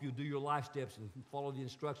 I hope you do your life steps and follow the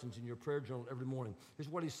instructions in your prayer journal every morning. Here's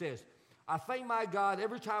what he says. I thank my God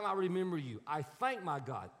every time I remember you. I thank my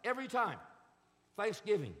God every time.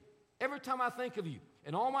 Thanksgiving. Every time I think of you.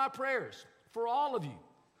 In all my prayers for all of you.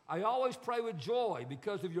 I always pray with joy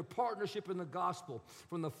because of your partnership in the gospel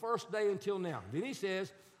from the first day until now. Then he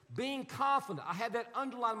says, being confident, I have that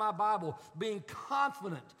underlined in my Bible, being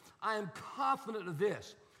confident, I am confident of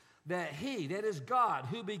this, that he, that is God,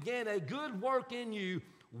 who began a good work in you,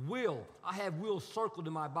 will, I have will circled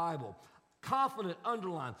in my Bible, confident,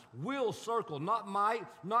 underlined, will circled, not might,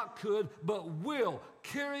 not could, but will,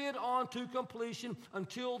 carry it on to completion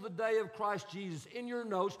until the day of Christ Jesus. In your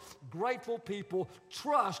notes, grateful people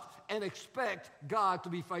trust and expect God to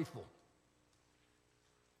be faithful.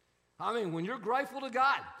 I mean, when you're grateful to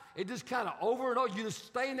God, it just kind of over and over, you just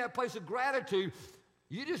stay in that place of gratitude.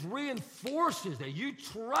 You just reinforces that you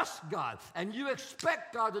trust God and you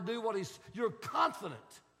expect God to do what you're confident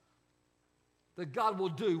that God will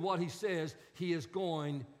do what he says he is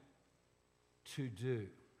going to do.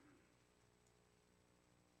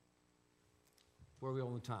 Where are we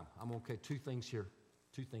on the time? I'm okay. Two things here.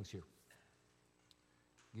 Give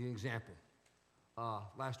you an example.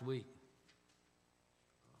 Last week,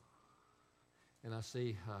 and I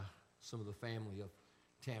see some of the family of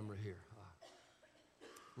Tamara here.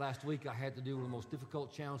 Last week, I had to do one of the most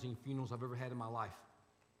difficult, challenging funerals I've ever had in my life.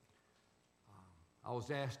 I was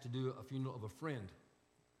asked to do a funeral of a friend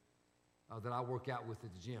that I work out with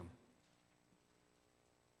at the gym.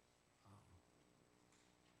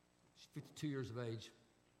 She's 52 years of age.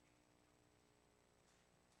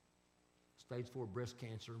 Stage 4 breast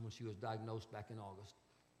cancer when she was diagnosed back in August.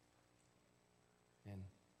 And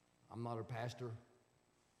I'm not her pastor,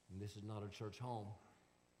 and this is not her church home.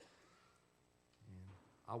 And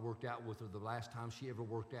I worked out with her the last time she ever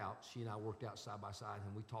worked out. She and I worked out side by side,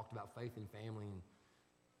 and we talked about faith and family and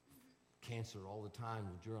cancer all the time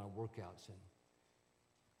during our workouts.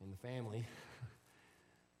 And the family,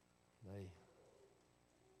 they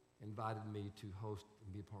invited me to host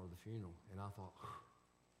and be a part of the funeral. And I thought,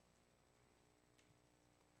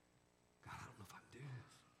 God, I don't know if I can do this.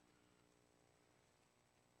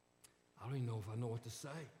 I don't even know if I know what to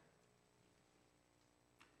say.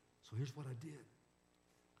 So here's what I did.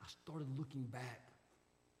 I started looking back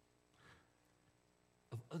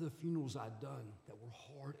of other funerals I'd done that were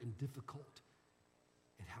hard and difficult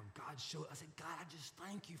and how God showed. I said, God, I just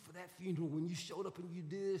thank you for that funeral when you showed up and you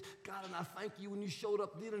did this. God, and I thank you when you showed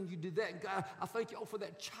up then and you did that. And God, I thank you for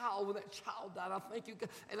that child when that child died. I thank you, God.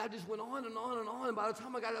 And I just went on and on and on. And by the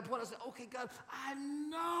time I got to that point, I said, okay, God, I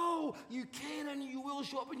know you can and you will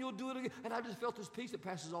show up and you'll do it again. And I just felt this peace that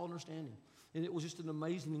passes all understanding. And it was just an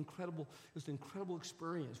amazing, incredible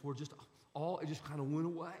experience where it just kind of went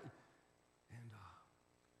away. And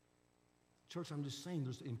church, I'm just saying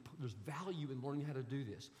there's value in learning how to do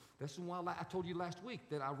this. That's why I told you last week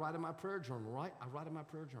that I write in my prayer journal, right? I write in my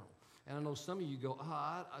prayer journal. And I know some of you go,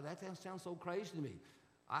 that sounds so crazy to me.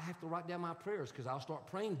 I have to write down my prayers because I'll start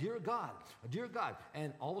praying, dear God.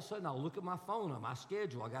 And all of a sudden I'll look at my phone on my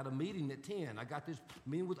schedule. I got a meeting at 10. I got this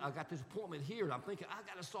appointment here. And I'm thinking, I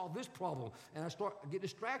got to solve this problem. And I get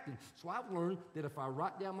distracted. So I've learned that if I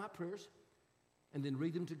write down my prayers and then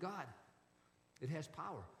read them to God, it has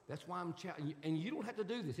power. That's why and you don't have to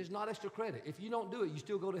do this. It's not extra credit. If you don't do it, you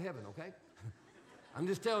still go to heaven, okay? I'm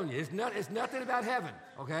just telling you, it's nothing about heaven,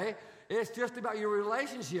 okay? It's just about your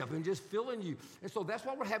relationship and just filling you. And so that's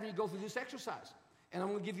why we're having you go through this exercise. And I'm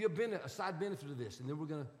going to give you a side benefit of this, and then we're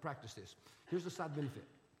going to practice this. Here's the side benefit,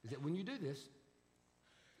 is that when you do this,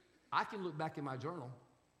 I can look back in my journal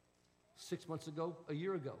 6 months ago, a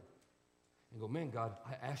year ago, and go, man, God,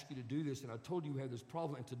 I asked you to do this, and I told you you had this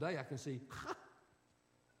problem, and today I can see,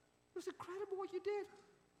 it was incredible what you did.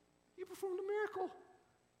 You performed a miracle.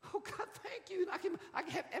 Oh, God, thank you. And I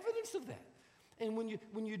can have evidence of that. And when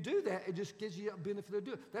you do that, it just gives you a benefit to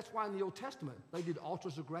do it. That's why in the Old Testament, they did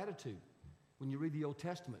altars of gratitude. When you read the Old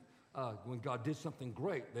Testament, when God did something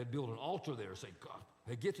great, they'd build an altar there and say, God,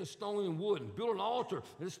 they get to stone and wood and build an altar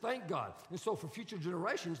and just thank God. And so for future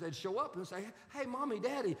generations, they'd show up and say, hey, Mommy,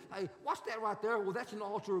 Daddy, hey, what's that right there? Well, that's an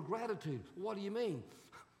altar of gratitude. What do you mean?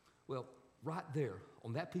 Well, right there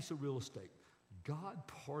on that piece of real estate, God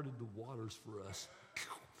parted the waters for us,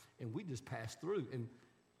 and we just passed through. And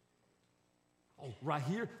right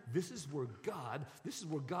here, this is where God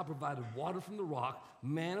provided water from the rock,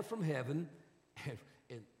 manna from heaven, and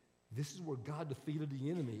this is where God defeated the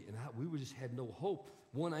enemy, and we just had no hope.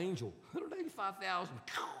 One angel, 185,000,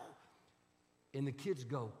 and the kids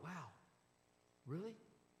go, wow, really?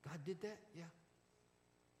 God did that? Yeah.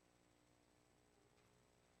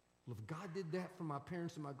 Well, if God did that for my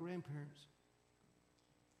parents and my grandparents,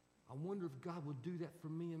 I wonder if God would do that for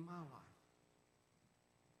me in my life.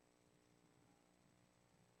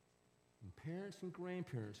 And parents and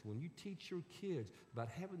grandparents, when you teach your kids about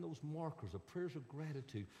having those markers of prayers of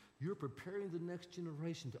gratitude, you're preparing the next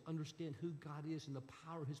generation to understand who God is and the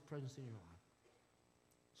power of his presence in your life.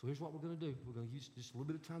 So here's what we're going to do. We're going to use just a little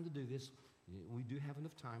bit of time to do this. We do have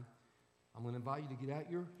enough time. I'm going to invite you to get out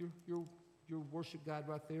your worship guide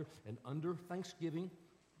right there, and under Thanksgiving,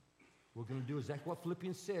 we're going to do exactly what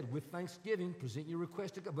Philippians said. With thanksgiving, present your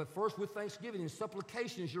request to God. But first, with thanksgiving and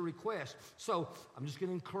supplication is your request. So I'm just going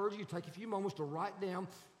to encourage you to take a few moments to write down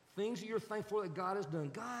things that you're thankful that God has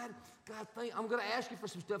done. God, I'm going to ask you for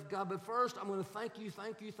some stuff, God, but first I'm going to thank you,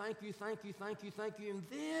 and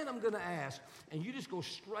then I'm going to ask. And you just go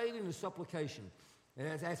straight into supplication.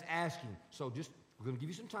 And that's asking. So we're going to give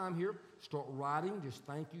you some time here. Start writing. Just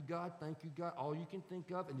thank you, God, all you can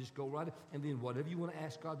think of, and just go write it. And then whatever you want to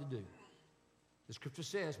ask God to do. The scripture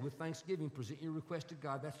says, with thanksgiving, present your request to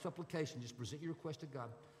God. That's supplication. Just present your request to God.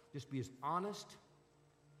 Just be as honest,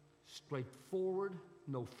 straightforward,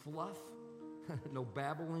 no fluff, no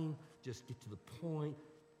babbling. Just get to the point.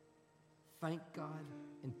 Thank God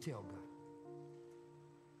and tell God.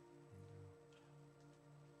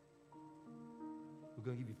 We're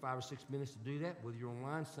going to give you 5 or 6 minutes to do that, whether you're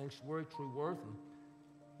online, Sanctuary, True Worth, and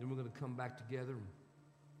then we're going to come back together and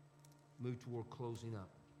move toward closing up.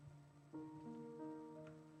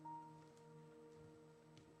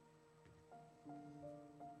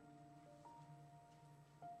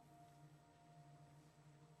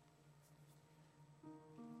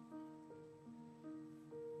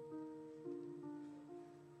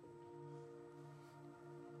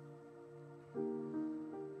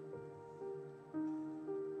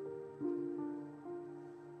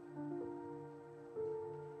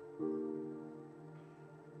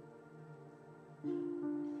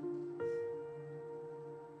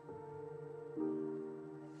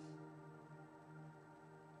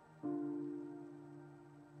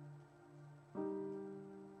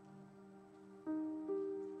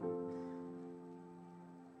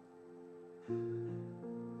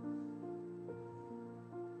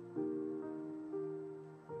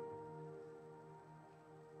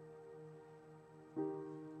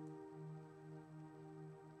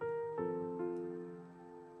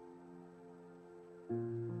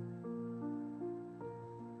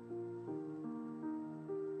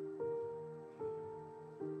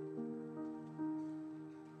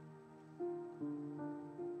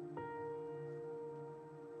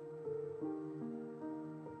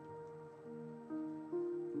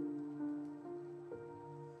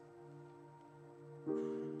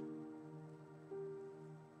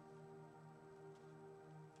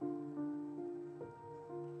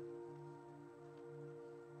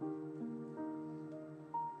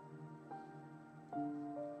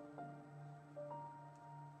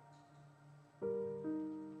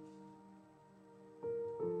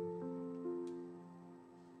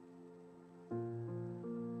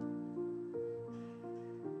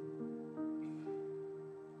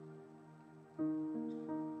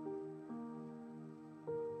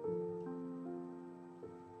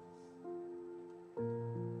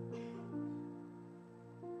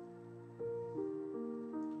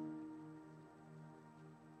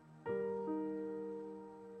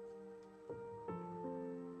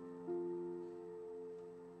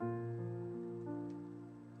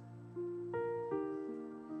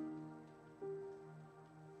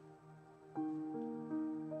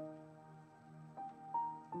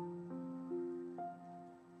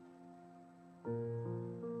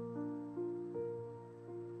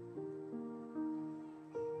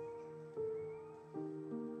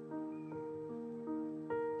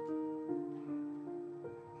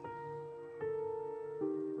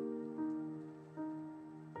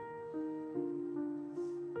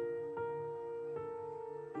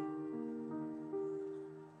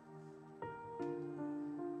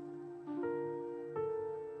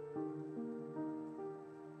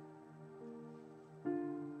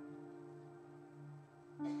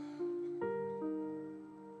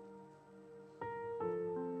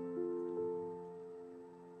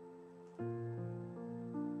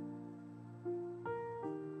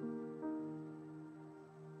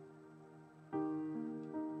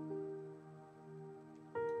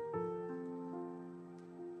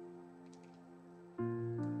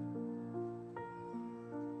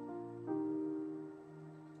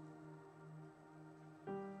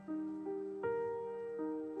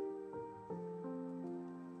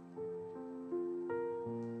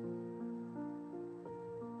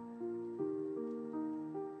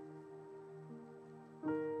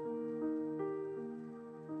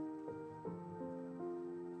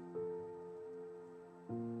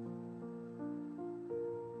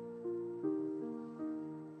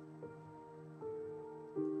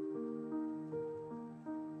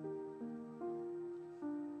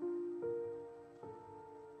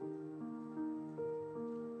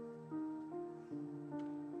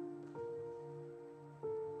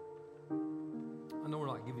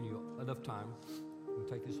 enough time, you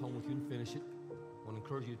can take this home with you and finish it. I want to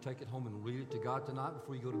encourage you to take it home and read it to God tonight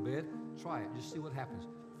before you go to bed. Try it. Just see what happens.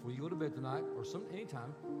 Before you go to bed tonight or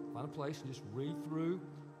anytime, find a place and just read through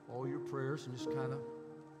all your prayers and just kind of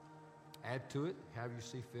add to it however you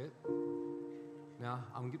see fit. Now,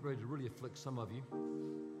 I'm getting ready to really afflict some of you,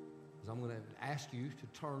 because I'm going to ask you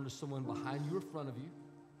to turn to someone behind you or front of you,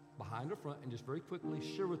 behind or front, and just very quickly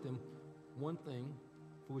share with them one thing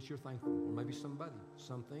for which you're thankful, or maybe somebody,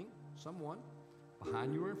 something, someone,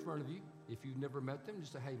 behind you or in front of you. If you've never met them,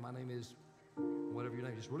 just say, hey, my name is whatever your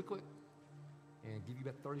name is, just really quick, and give you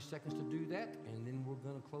about 30 seconds to do that, and then we're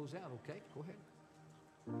going to close out, okay? Go ahead.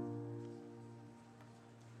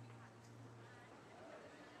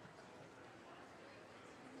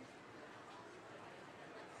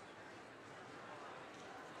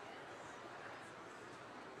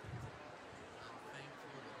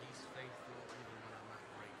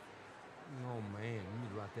 Oh, man, you need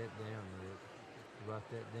to write that down, Rick. Write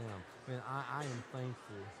that down. Man, I am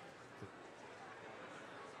thankful.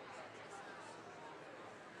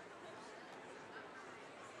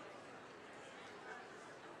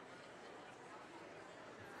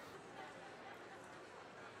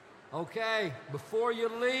 Okay, before you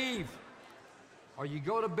leave or you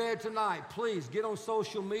go to bed tonight, please get on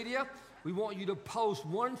social media. We want you to post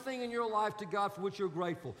one thing in your life to God for which you're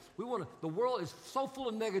grateful. The world is so full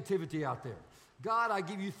of negativity out there. God, I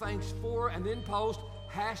give you thanks for, and then post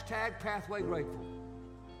 #PathwayGrateful.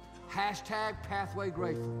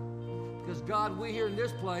 #PathwayGrateful. Because God, we here in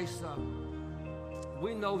this place,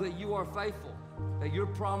 we know that you are faithful, that your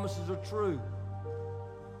promises are true,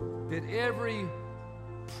 that every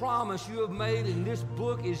promise you have made in this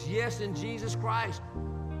book is yes in Jesus Christ.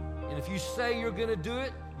 And if you say you're going to do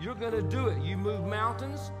it, you're going to do it. You move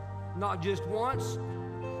mountains, not just once,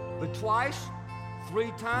 but twice,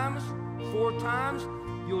 3 times, 4 times.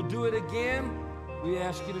 You'll do it again. We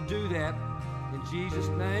ask you to do that. In Jesus'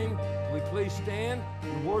 name, will we please stand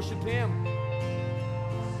and worship him.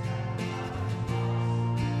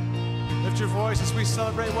 Lift your voice as we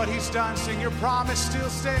celebrate what he's done. Sing, your promise still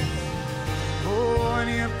stands. Oh,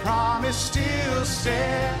 and your promise still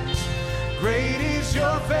stands. Great is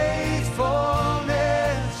your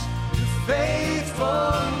faithfulness,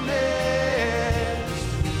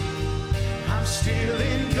 I'm still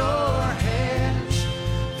in your hands.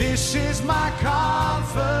 This is my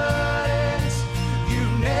confidence. You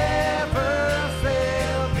never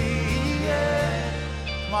failed me yet.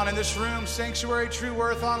 Come on, in this room, Sanctuary, True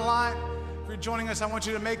Worth Online, if you're joining us, I want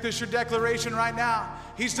you to make this your declaration right now.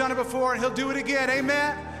 He's done it before and he'll do it again.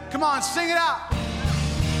 Amen. Come on, sing it out.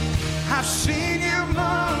 I've seen you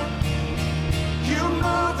move. You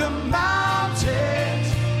move the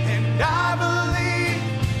mountains, and I believe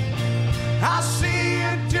I'll see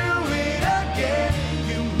you do it again.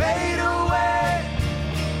 You made a way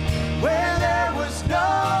where there was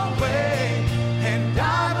no way, and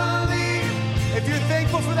I believe. If you're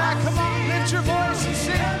thankful for that, come on, lift your voice and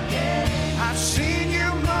sing. I've seen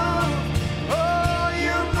you move. Oh,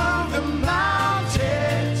 you move the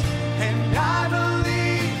mountains, and I believe.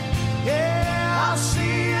 Yeah, I'll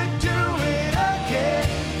see you do it again.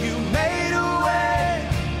 You made a way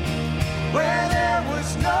where there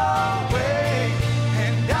was no way,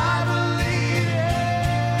 and I believe.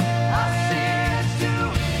 Yeah, I'll see you do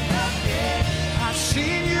it again. I've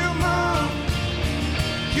seen you move.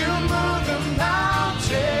 You move the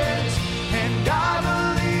mountains, and I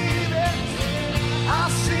believe it. I'll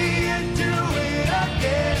see you do it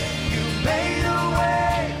again. You made a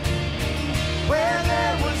way where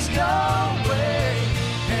there was no way,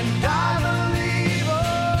 and I believe.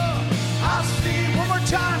 Oh, I'll see. One more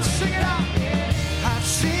time, sing it out. I've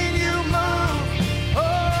seen you move.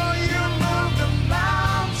 Oh, you move the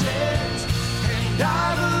mountains, and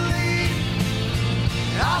I believe.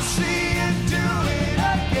 I'll see you do it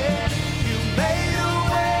again. You made a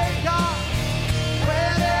way, God,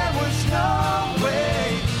 where there was no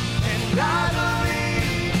way, and I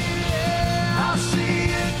believe. I'll see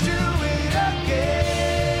you do it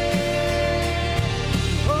again.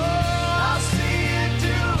 Oh, I'll see you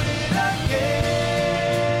do it again.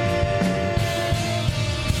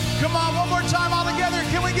 Come on, one more time all together.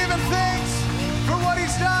 Can we give him thanks for what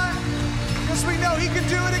he's done? Because we know he can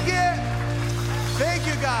do it again. Thank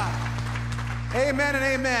you, God. Amen and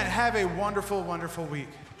amen. Have a wonderful, wonderful week.